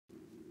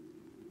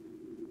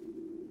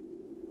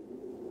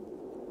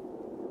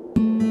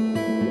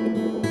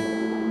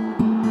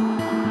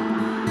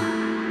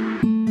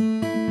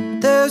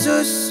There's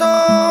a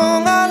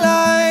song I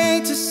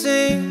like to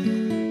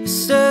sing. It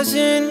says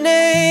your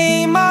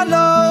name, I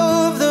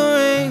love the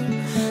rain.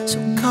 So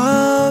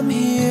come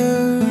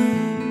here,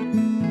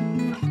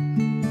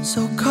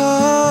 so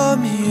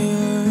come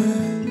here.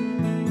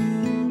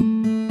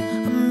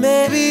 I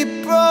may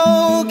be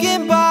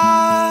broken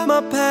by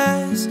my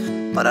past,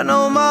 but I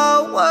know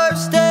my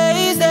worst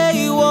days,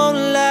 they won't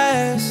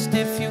last.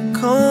 If you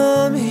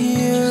come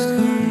here,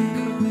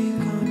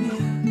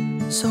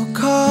 so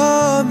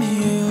come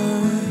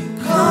here,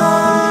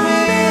 come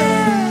here.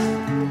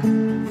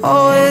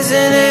 Oh,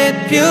 isn't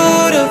it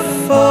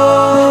beautiful,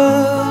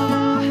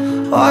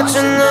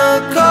 watching the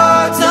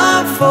cards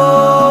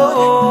unfold?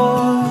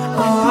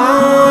 Oh, I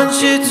want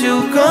you to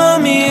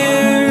come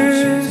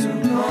here.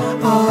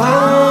 Oh, I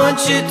want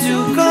you to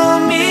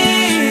come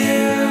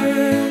here.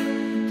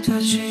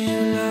 Touching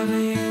you,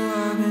 loving you,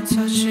 I've been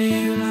touching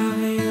you,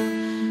 loving you,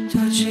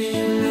 touching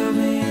you,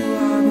 loving you,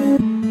 I've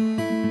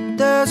been.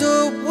 There's a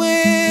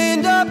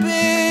wind up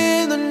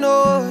in the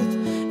north,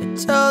 it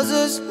tells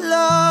us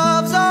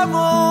love's our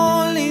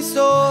only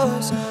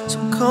source. So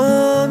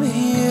come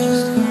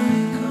here,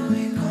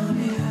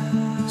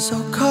 so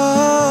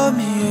come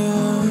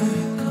here.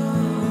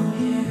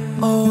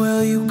 Oh,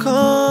 will you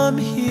come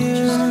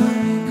here?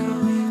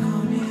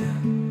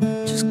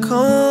 Just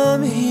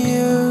come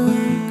here,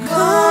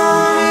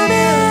 come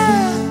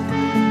here.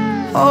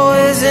 Oh,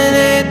 isn't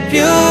it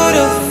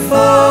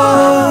beautiful,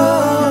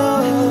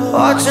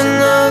 watching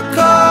the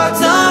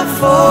cards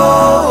unfold?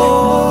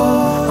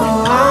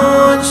 Oh, I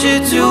want you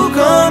to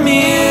come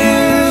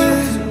here.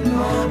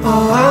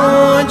 Oh, I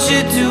want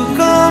you to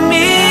come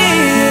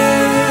here.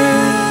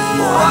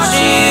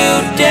 Watching you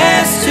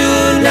dance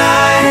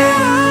tonight,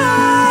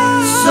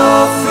 so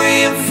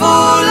free and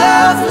full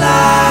of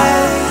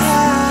life.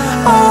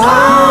 Oh, I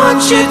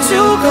want you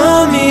to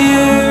come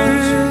here.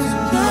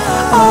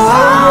 Oh,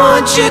 I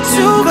want you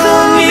to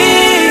come here.